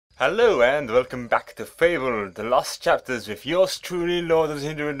Hello and welcome back to Fable, the Lost Chapters with yours truly, Lord of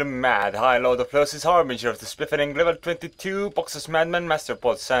Indoril the Mad, High Lord of Plosi's Harbinger of the Spliffing, level 22, Boxer's Madman, Master of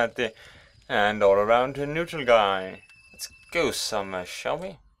Port Sanity, and all around a neutral guy. Let's go somewhere, shall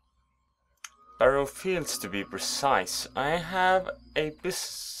we? Barrow Fields to be precise. I have a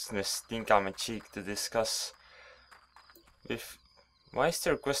business thingamajig to discuss with... Why is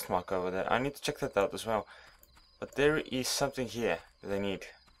there a quest mark over there? I need to check that out as well. But there is something here that I need.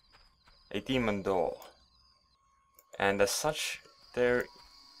 A demon door, and as such there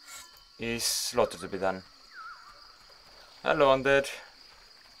is slaughter to be done. Hello undead,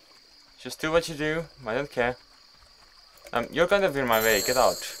 just do what you do, I don't care. You're kind of in my way, get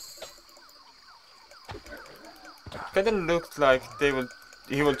out. Kinda looked like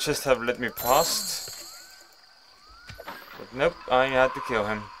he will just have let me past, but nope, I had to kill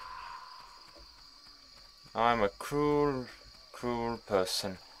him. I'm a cruel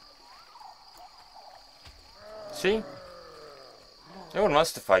person. See? No one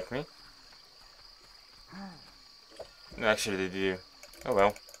wants to fight me. No, actually they do. Oh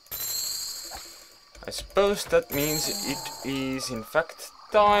well. I suppose that means it is in fact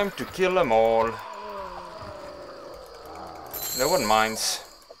time to kill them all. No one minds.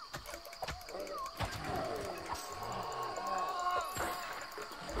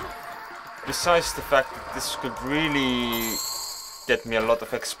 Besides the fact that this could really get me a lot of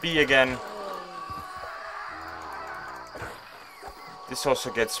XP again, this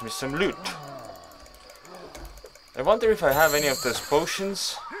also gets me some loot. I wonder if I have any of those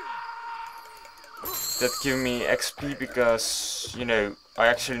potions that give me XP, because, you know, I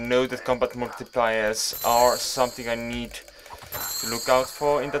actually know that combat multipliers are something I need to look out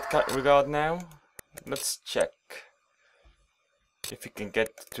for in that regard now. Let's check if we can get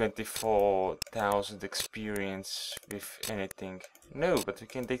 24,000 experience with anything. No, but we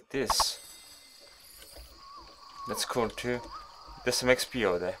can take this. That's cool too. There's some XP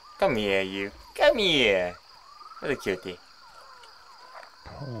over there. Come here, you. Come here. What a cutie.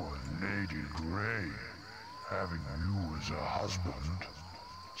 Poor Lady Grey, having you as a husband.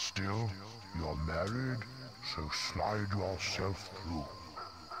 Still, you're married, so slide yourself through.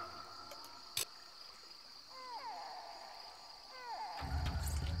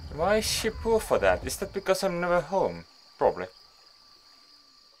 Why is she poor for that? Is that because I'm never home? Probably.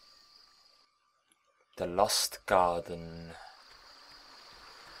 The Lost Garden.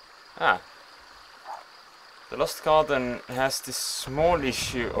 Ah. The Lost Garden has this small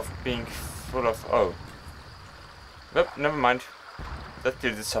issue of being full of... Oh. Nope, never mind. That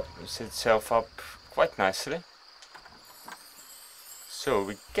cleared itself up quite nicely. So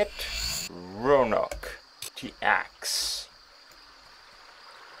we get Roanoke, the axe.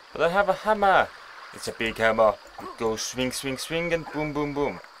 But I have a hammer. It's a big hammer. It goes swing, swing, swing, and boom, boom,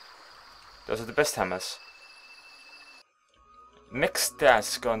 boom. Those are the best hammers. Next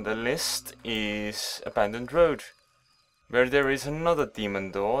task on the list is Abandoned Road, where there is another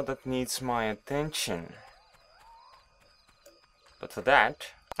demon door that needs my attention. But for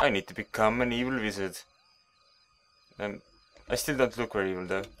that, I need to become an evil wizard. I still don't look very evil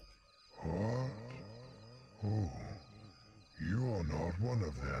though. What? Oh, you're not one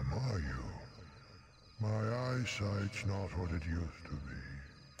of them, are you? My eyesight's not what it used to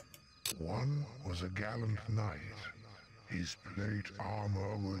be. One was a gallant knight. His plate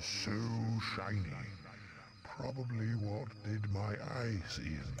armor was so shiny, probably what did my eyes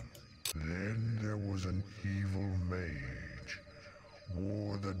in. Then there was an evil mage,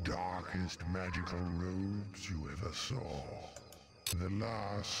 wore the darkest magical robes you ever saw. The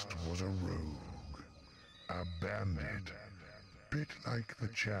last was a rogue, a bandit, bit like the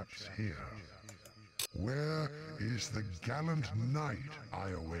chaps here. Where is the gallant knight I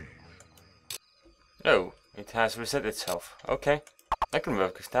await? Oh. It has reset itself. Okay, I can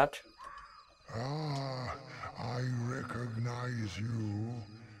work with that. Ah, I recognize you,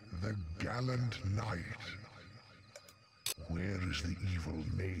 the gallant knight. Where is the evil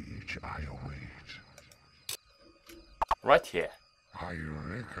mage I await? Right here. I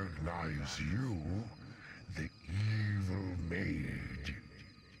recognize you, the evil mage.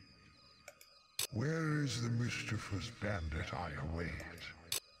 Where is the mischievous bandit I await?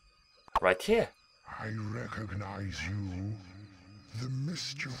 Right here. I recognize you, the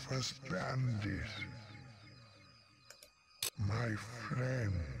mischievous bandit. My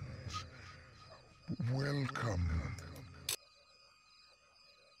friends, welcome.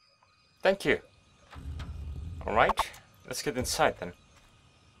 Thank you. Alright, let's get inside then.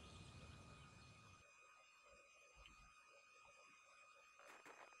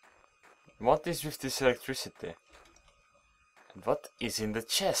 What is with this electricity? And what is in the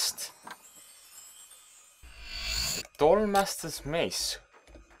chest? The Dollmaster's mace.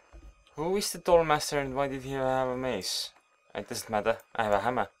 Who is the Dollmaster and why did he have a mace? It doesn't matter, I have a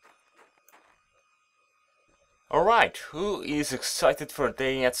hammer. Alright, who is excited for a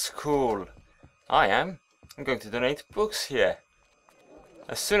day at school? I am. I'm going to donate books here.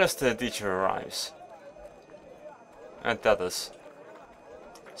 As soon as the teacher arrives. And the others.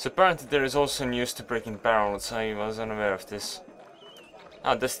 So apparently there is also news to breaking barrels. I was unaware of this.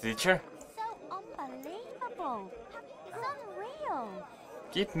 Ah, that's the teacher. So unbelievable. It's unreal.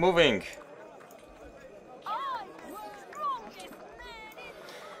 Keep moving.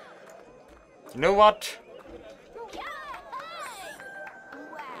 You know what?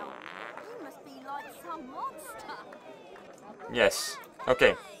 Wow, you must be like some monster. Yes.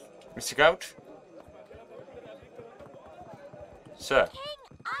 Okay. Mr. Gout? Sir.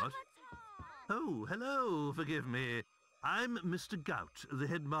 What? Oh, hello, forgive me. I'm Mr. Gout, the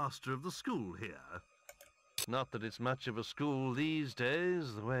headmaster of the school here. Not that it's much of a school these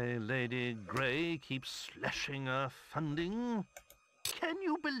days, the way Lady Grey keeps slashing our funding. Can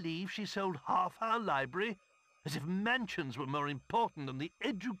you believe she sold half our library? As if mansions were more important than the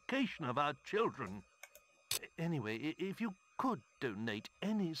education of our children. Anyway, if you could donate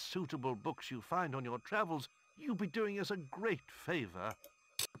any suitable books you find on your travels, you'd be doing us a great favor.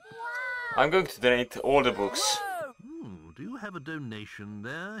 I'm going to donate all the books. Do you have a donation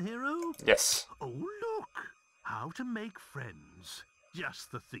there, hero? Yes. Oh, look! How to make friends.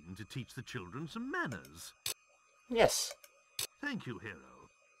 Just the thing to teach the children some manners. Yes. Thank you, hero.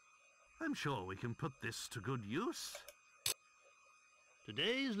 I'm sure we can put this to good use.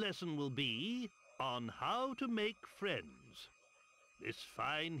 Today's lesson will be on how to make friends. This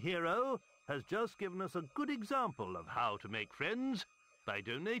fine hero has just given us a good example of how to make friends by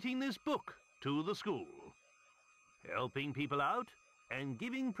donating this book to the school. Helping people out and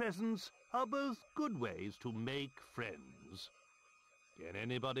giving presents are both good ways to make friends. Can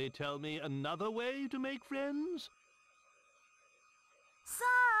anybody tell me another way to make friends? Sir!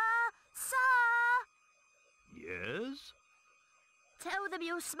 Sir! Yes? Tell them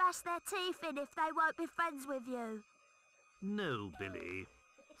you'll smash their teeth in if they won't be friends with you. No, Billy.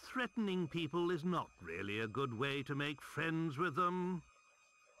 Threatening people is not really a good way to make friends with them.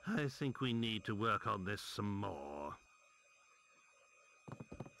 I think we need to work on this some more.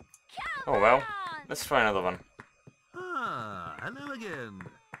 Oh well. Let's try another one. Ah, hello again.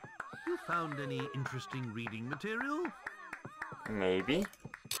 You found any interesting reading material? Maybe.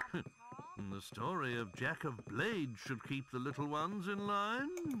 The story of Jack of Blades should keep the little ones in line.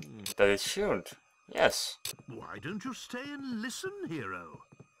 That it should. Yes. Why don't you stay and listen, hero?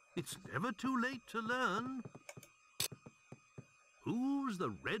 It's never too late to learn. Who's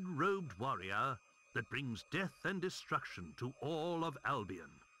the red-robed warrior that brings death and destruction to all of Albion?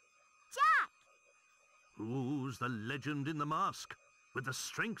 Jack! Who's the legend in the mask with the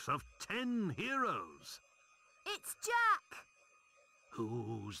strength of 10 heroes? It's Jack!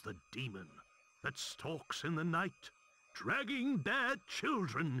 Who's the demon that stalks in the night, dragging bad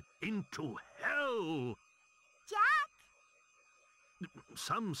children into hell? Jack!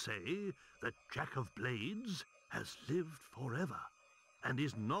 Some say that Jack of Blades has lived forever and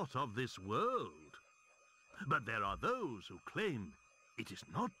is not of this world. But there are those who claim it is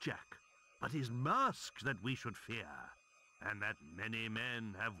not Jack, but his mask that we should fear, and that many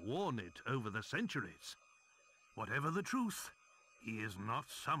men have worn it over the centuries. Whatever the truth, he is not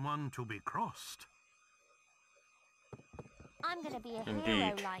someone to be crossed. I'm gonna be a hero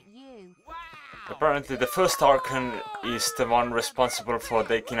Indeed. like you. Apparently the first Archon is the one responsible for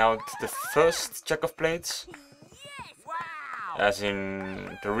taking out the first Jack of Blades. As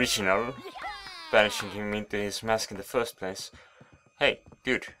in the original, banishing him into his mask in the first place. Hey,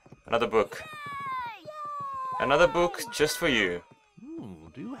 dude, another book. Another book just for you.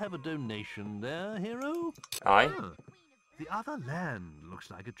 Do you have a donation there, hero? Aye. Ah, the Other Land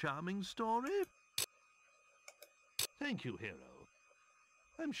looks like a charming story. Thank you, hero.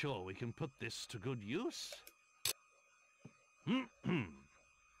 I'm sure we can put this to good use.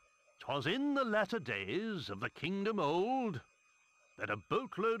 'Twas in the latter days of the kingdom old that a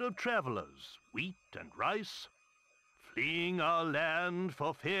boatload of travellers, wheat and rice, fleeing our land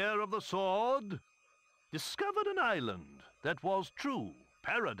for fear of the sword, discovered an island that was true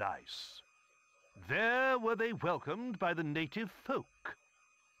paradise. There were they welcomed by the native folk,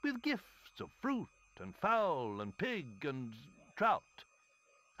 with gifts of fruit and fowl and pig and trout,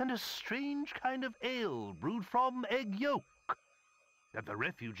 and a strange kind of ale brewed from egg yolk, that the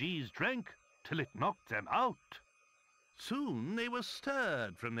refugees drank till it knocked them out. Soon they were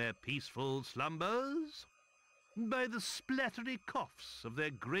stirred from their peaceful slumbers. by the splattery coughs of their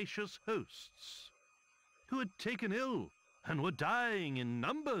gracious hosts, who had taken ill and were dying in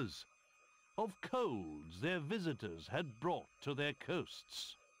numbers of colds their visitors had brought to their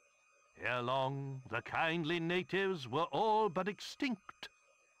coasts. Ere long, the kindly natives were all but extinct,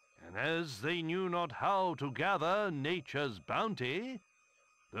 and as they knew not how to gather nature's bounty,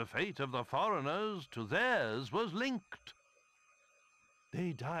 the fate of the foreigners to theirs was linked.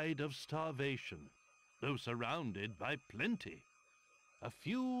 They died of starvation, though surrounded by plenty. A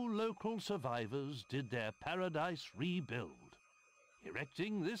few local survivors did their paradise rebuild,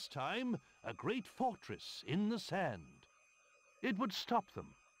 erecting this time a great fortress in the sand. It would stop them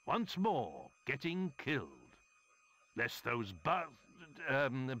once more getting killed, lest those bad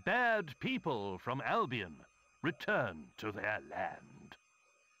people from Albion return to their land.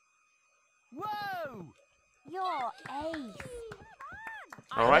 Whoa! You're ace.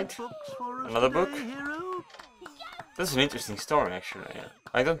 Alright, Books for us another today, book. Hero? That's an interesting story, actually.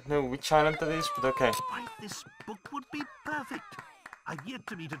 I don't know which island that is, but okay. Why, this book would be perfect. I've yet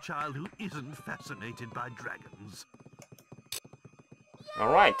to meet a child who isn't fascinated by dragons.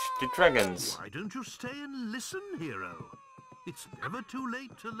 Alright, the dragons. Why don't you stay and listen, Hero? It's never too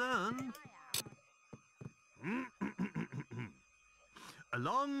late to learn. A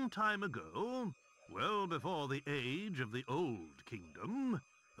long time ago, well before the age of the Old Kingdom,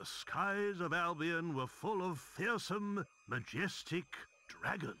 the skies of Albion were full of fearsome, majestic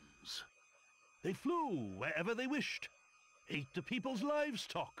dragons. They flew wherever they wished, ate the people's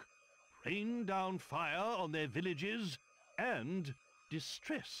livestock, rained down fire on their villages, and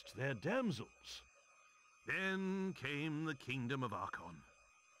distressed their damsels. Then came the kingdom of Archon,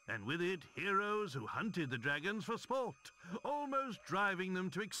 and with it heroes who hunted the dragons for sport, almost driving them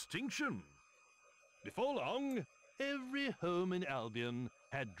to extinction. Before long, every home in Albion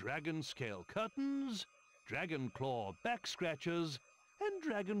had dragon scale curtains, dragon claw back scratchers, and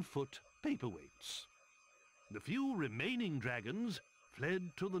dragon foot paperweights. The few remaining dragons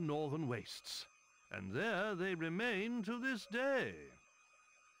fled to the northern wastes, and there they remain to this day.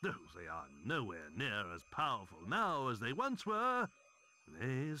 Though they are nowhere near as powerful now as they once were,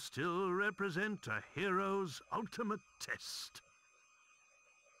 they still represent a hero's ultimate test.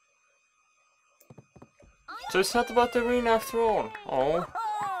 So it's not about the arena after all. Oh,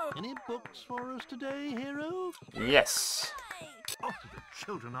 Any books for us today, Hero? yes. Oh, the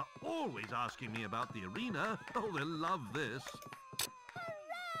children are always asking me about the arena. Oh, they'll love this.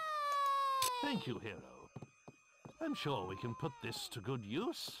 Thank you, Hero. I'm sure we can put this to good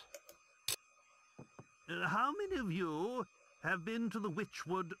use. How many of you have been to the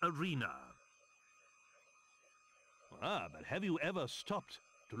Witchwood Arena? Ah, but have you ever stopped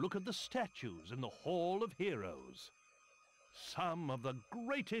to look at the statues in the Hall of Heroes? Some of the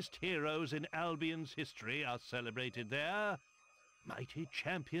greatest heroes in Albion's history are celebrated there. Mighty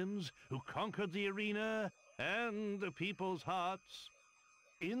champions who conquered the arena and the people's hearts.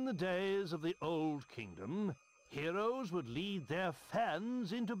 In the days of the Old Kingdom, heroes would lead their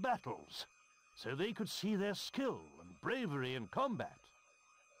fans into battles, so they could see their skill and bravery in combat.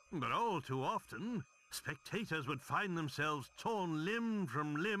 But all too often, spectators would find themselves torn limb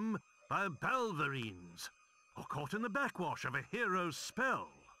from limb by balverines, or caught in the backwash of a hero's spell.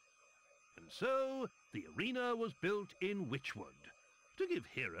 And so, the arena was built in Witchwood, to give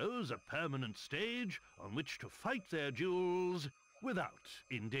heroes a permanent stage on which to fight their duels without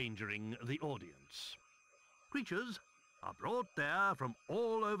endangering the audience. Creatures are brought there from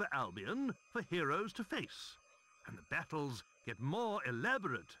all over Albion for heroes to face, and the battles get more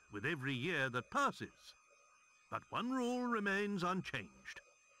elaborate with every year that passes. But one rule remains unchanged.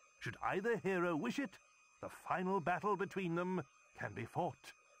 Should either hero wish it, the final battle between them can be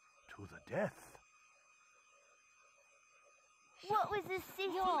fought to the death. What was this city?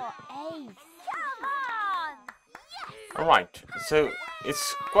 You're ace. Come on! Alright, so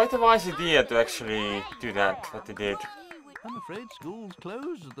it's quite a wise idea to actually do that, what they did. I'm afraid school's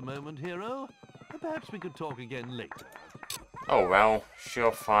closed at the moment, Hero. Perhaps we could talk again later. Oh well,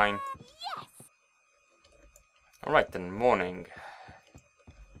 sure, fine. Alright then, morning.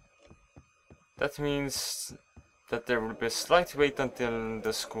 That means that there will be a slight wait until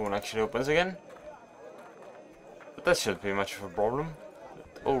the school actually opens again. But that shouldn't be much of a problem.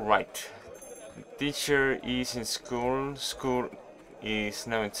 Alright. Teacher is in school. School is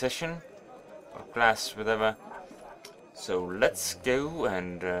now in session. Or class, whatever. So let's go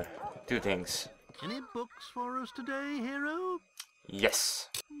and do things. Any books for us today, Hero? Yes.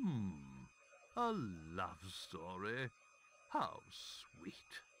 A love story. How sweet.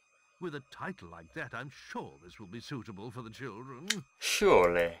 With a title like that, I'm sure this will be suitable for the children.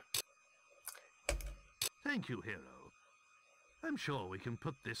 Surely. Thank you, hero. I'm sure we can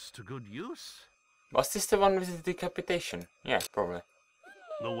put this to good use. Was this the one with the decapitation? Yeah, probably.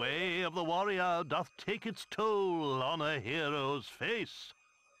 The way of the warrior doth take its toll on a hero's face,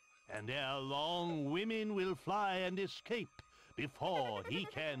 and ere long women will fly and escape before he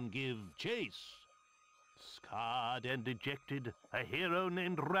can give chase. Scarred and dejected, a hero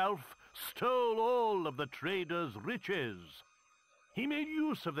named Ralph stole all of the traders' riches. He made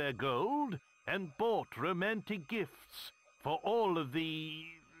use of their gold and bought romantic gifts for all of the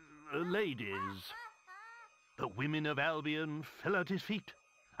ladies. The women of Albion fell at his feet,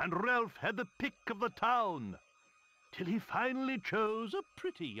 and Ralph had the pick of the town, till he finally chose a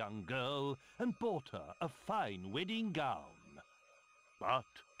pretty young girl and bought her a fine wedding gown. But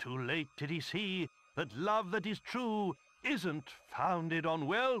too late did he see that love that is true isn't founded on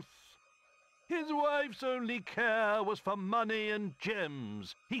wealth. His wife's only care was for money and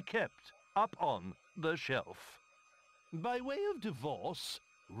gems he kept up on the shelf. By way of divorce,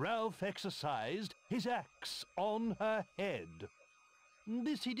 Ralph exercised his axe on her head.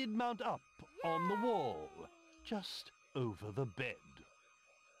 This he did mount up on the wall, just over the bed.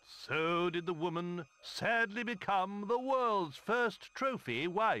 So did the woman sadly become the world's first trophy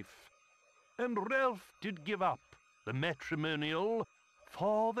wife, and Ralph did give up the matrimonial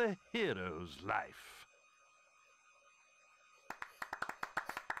for the hero's life.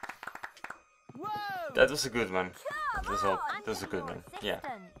 Whoa! That was a good one. Come That on, was a good one. Yeah.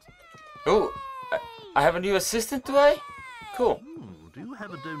 assistant. Oh, I have a new assistant, do I? Cool. Do you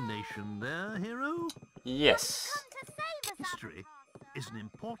have a donation there, hero? Yes. Come to save us, History is an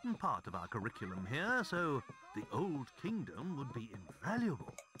important part of our curriculum here, so the Old Kingdom would be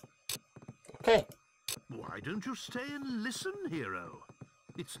invaluable. Okay. Why don't you stay and listen, hero?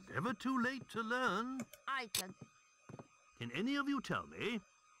 It's never too late to learn. I can. Can any of you tell me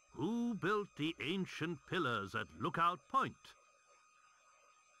who built the ancient pillars at Lookout Point?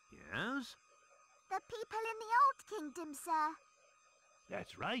 Yes? The people in the Old Kingdom, sir.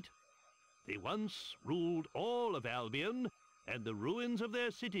 That's right. They once ruled all of Albion, and the ruins of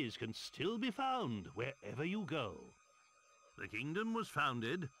their cities can still be found wherever you go. The kingdom was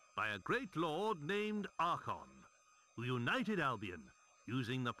founded by a great lord named Archon, who united Albion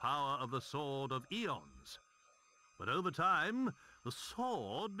using the power of the Sword of Eons. But over time, the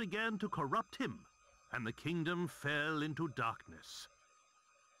sword began to corrupt him, and the kingdom fell into darkness.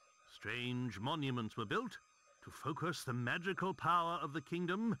 Strange monuments were built to focus the magical power of the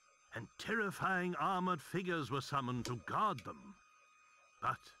kingdom, and terrifying armored figures were summoned to guard them.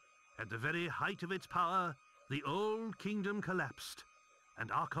 But at the very height of its power, the old kingdom collapsed,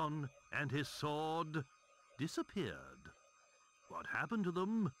 and Archon and his sword disappeared. What happened to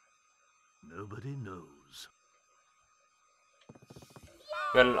them, nobody knows.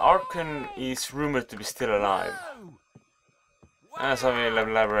 Well, Archon is rumored to be still alive. As I will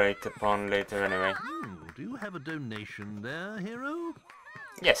elaborate upon later anyway. Do you have a donation there, hero?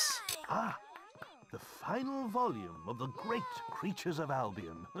 Yes. Ah, the final volume of the great creatures of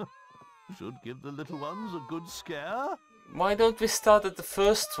Albion. Should give the little ones a good scare. Why don't we start at the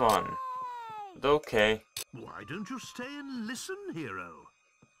first one? But okay. Why don't you stay and listen, hero?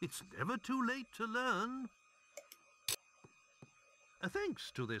 It's never too late to learn.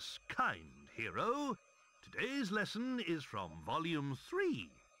 Thanks to this kind hero, today's lesson is from Volume 3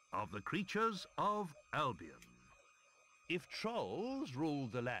 of the Creatures of Albion. If trolls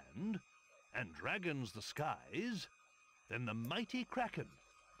ruled the land and dragons the skies, then the mighty kraken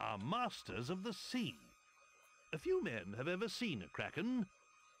are masters of the sea. A few men have ever seen a kraken,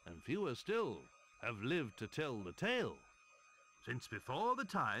 and fewer still have lived to tell the tale. Since before the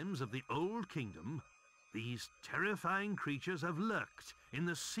times of the Old Kingdom, these terrifying creatures have lurked in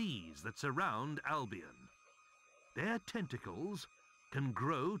the seas that surround Albion. Their tentacles can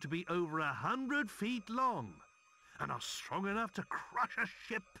grow to be over 100 feet long and are strong enough to crush a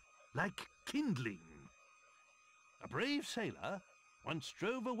ship like kindling. A brave sailor once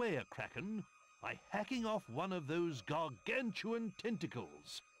drove away a kraken by hacking off one of those gargantuan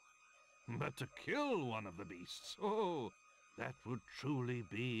tentacles. But to kill one of the beasts, oh, that would truly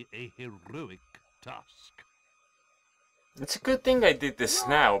be a heroic task. It's a good thing I did this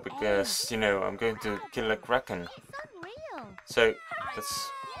now, because, you know, I'm going to kill a kraken. It's unreal. So, that's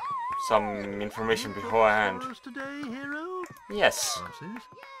some information beforehand. For us today, hero? Yes. Horses?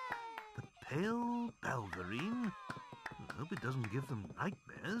 The pale balverine? I hope it doesn't give them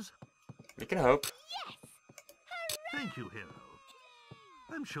nightmares. We can hope. Thank you, hero.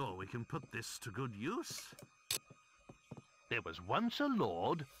 I'm sure we can put this to good use. There was once a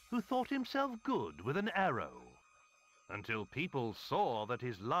lord who thought himself good with an arrow. until people saw that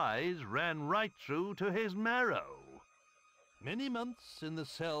his lies ran right through to his marrow. Many months in the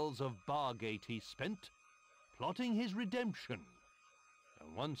cells of Bargate he spent, plotting his redemption.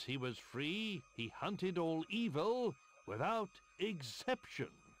 And once he was free, he hunted all evil without exception.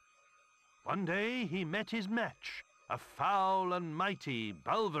 One day he met his match, a foul and mighty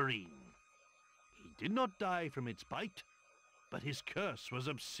Balverine. He did not die from its bite, but his curse was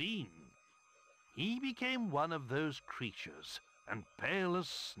obscene. He became one of those creatures, and pale as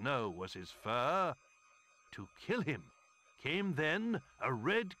snow was his fur. To kill him came then a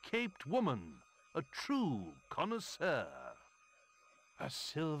red-caped woman, a true connoisseur. A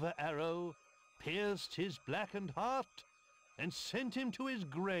silver arrow pierced his blackened heart and sent him to his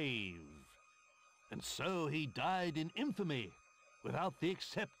grave. And so he died in infamy, without the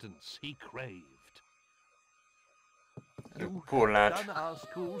acceptance he craved. You Poor lad. have done our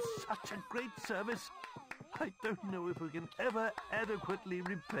school such a great service. I don't know if we can ever adequately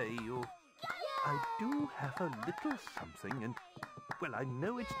repay you. I do have a little something, and, well, I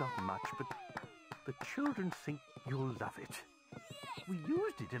know it's not much, but the children think you'll love it. We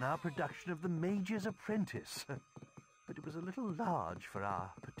used it in our production of The Mage's Apprentice, but it was a little large for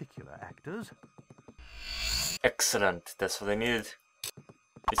our particular actors. Excellent, that's what I needed.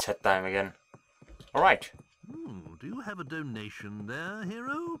 It's that time again. Alright. Do you have a donation there,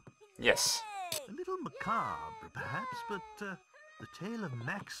 hero? Yes. A little macabre, perhaps, but the tale of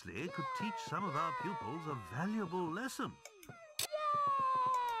Maxley could teach some of our pupils a valuable lesson.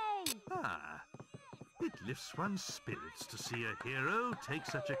 Yay! Ah, it lifts one's spirits to see a hero take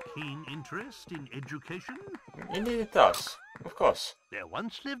such a keen interest in education. Indeed it does, of course. There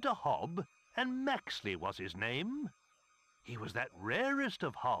once lived a hob, and Maxley was his name. He was that rarest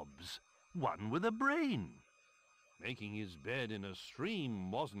of hobs, one with a brain. Making his bed in a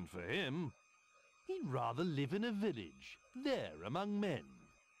stream wasn't for him. He'd rather live in a village, there among men.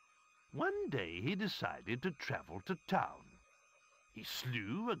 One day he decided to travel to town. He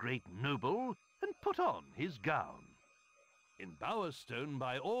slew a great noble and put on his gown. In Bowerstone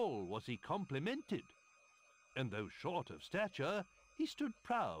by all was he complimented, and though short of stature, he stood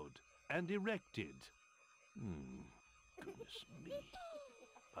proud and erected. Goodness me.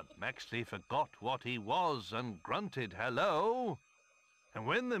 But Maxley forgot what he was and grunted hello. And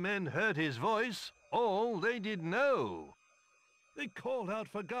when the men heard his voice, all they did know. They called out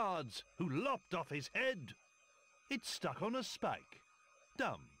for guards, who lopped off his head. It stuck on a spike,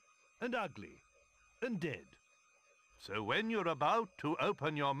 dumb and ugly and dead. So when you're about to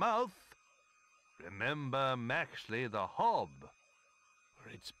open your mouth, remember Maxley the hob, for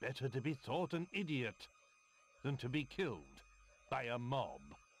it's better to be thought an idiot than to be killed by a mob.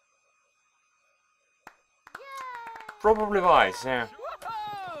 Probably wise, yeah.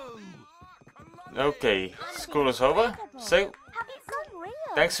 Okay, school is over, so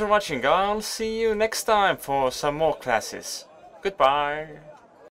thanks for watching, guys. I'll see you next time for some more classes. Goodbye.